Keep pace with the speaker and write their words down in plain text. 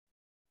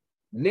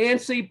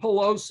Nancy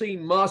Pelosi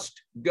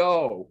must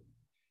go.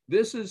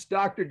 This is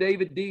Dr.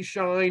 David D.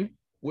 Shine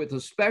with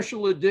a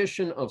special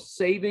edition of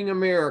Saving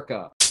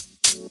America.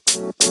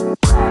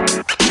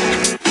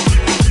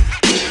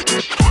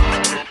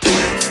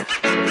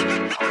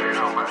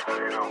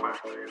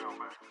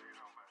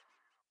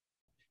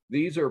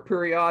 These are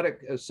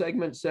periodic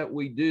segments that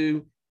we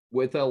do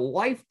with a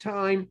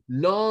lifetime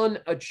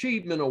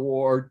non-achievement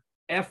award,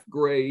 F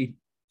grade,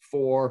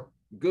 for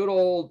good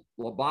old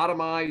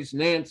lobotomized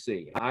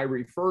Nancy. I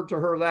refer to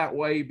her that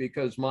way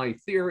because my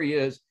theory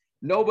is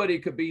nobody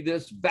could be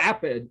this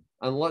vapid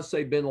unless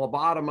they've been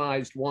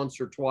lobotomized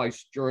once or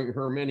twice during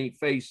her many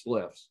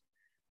facelifts.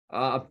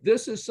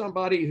 This is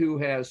somebody who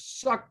has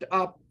sucked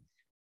up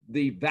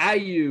the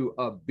value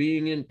of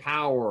being in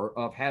power,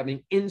 of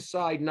having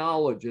inside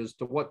knowledge as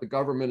to what the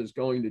government is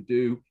going to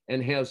do,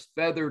 and has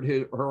feathered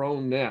her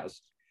own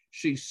nest.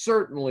 She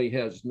certainly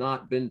has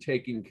not been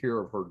taking care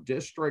of her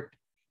district,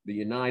 the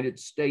United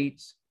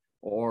States,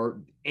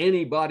 or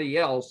anybody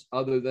else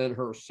other than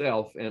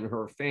herself and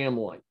her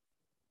family.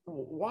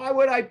 Why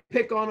would I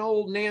pick on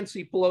old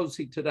Nancy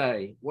Pelosi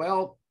today?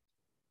 Well,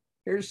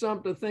 here's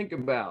something to think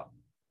about.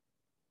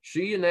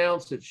 She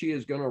announced that she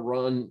is going to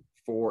run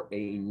for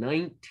a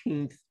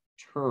 19th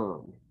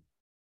term.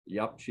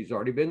 Yep, she's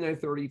already been there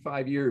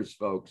 35 years,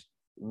 folks.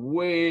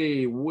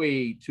 Way,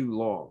 way too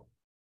long.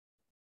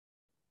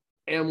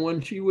 And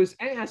when she was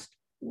asked,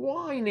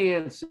 why,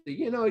 Nancy?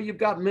 You know, you've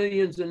got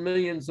millions and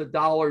millions of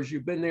dollars.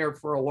 You've been there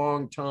for a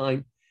long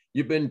time.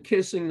 You've been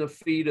kissing the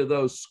feet of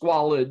those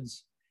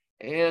squalids.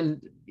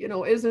 And, you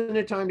know, isn't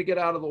it time to get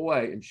out of the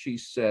way? And she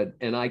said,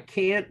 and I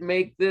can't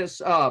make this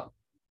up,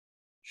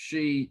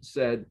 she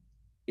said,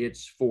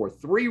 it's for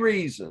three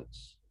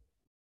reasons.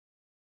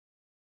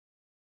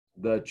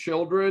 The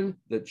children,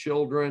 the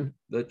children,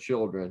 the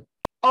children.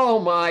 Oh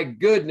my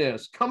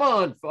goodness. Come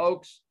on,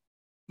 folks.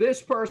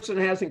 This person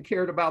hasn't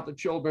cared about the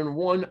children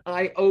one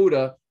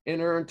iota in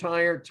her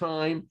entire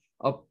time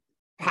of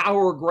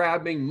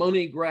power-grabbing,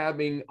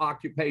 money-grabbing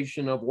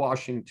occupation of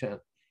Washington.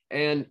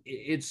 And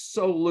it's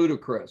so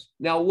ludicrous.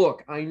 Now,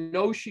 look, I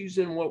know she's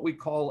in what we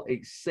call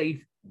a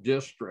safe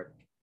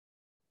district.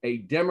 A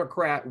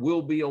Democrat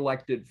will be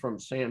elected from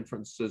San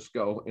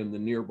Francisco and the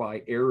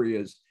nearby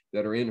areas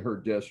that are in her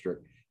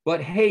district.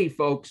 But hey,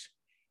 folks,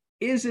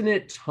 isn't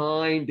it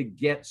time to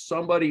get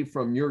somebody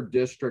from your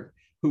district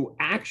who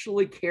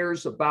actually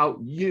cares about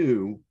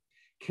you,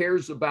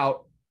 cares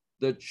about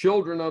the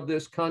children of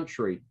this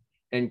country,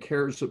 and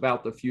cares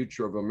about the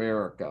future of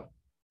America?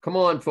 Come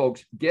on,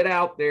 folks, get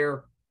out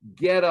there,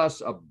 get us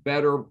a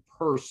better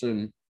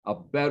person, a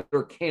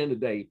better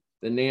candidate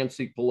than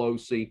Nancy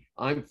Pelosi.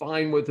 I'm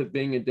fine with it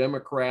being a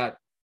Democrat,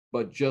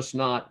 but just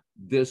not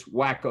this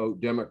wacko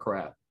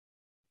Democrat.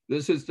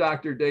 This is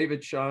Dr.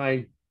 David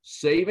Shine,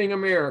 Saving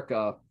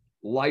America,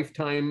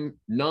 lifetime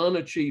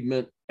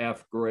non-achievement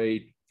F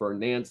grade for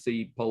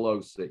Nancy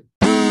Pelosi.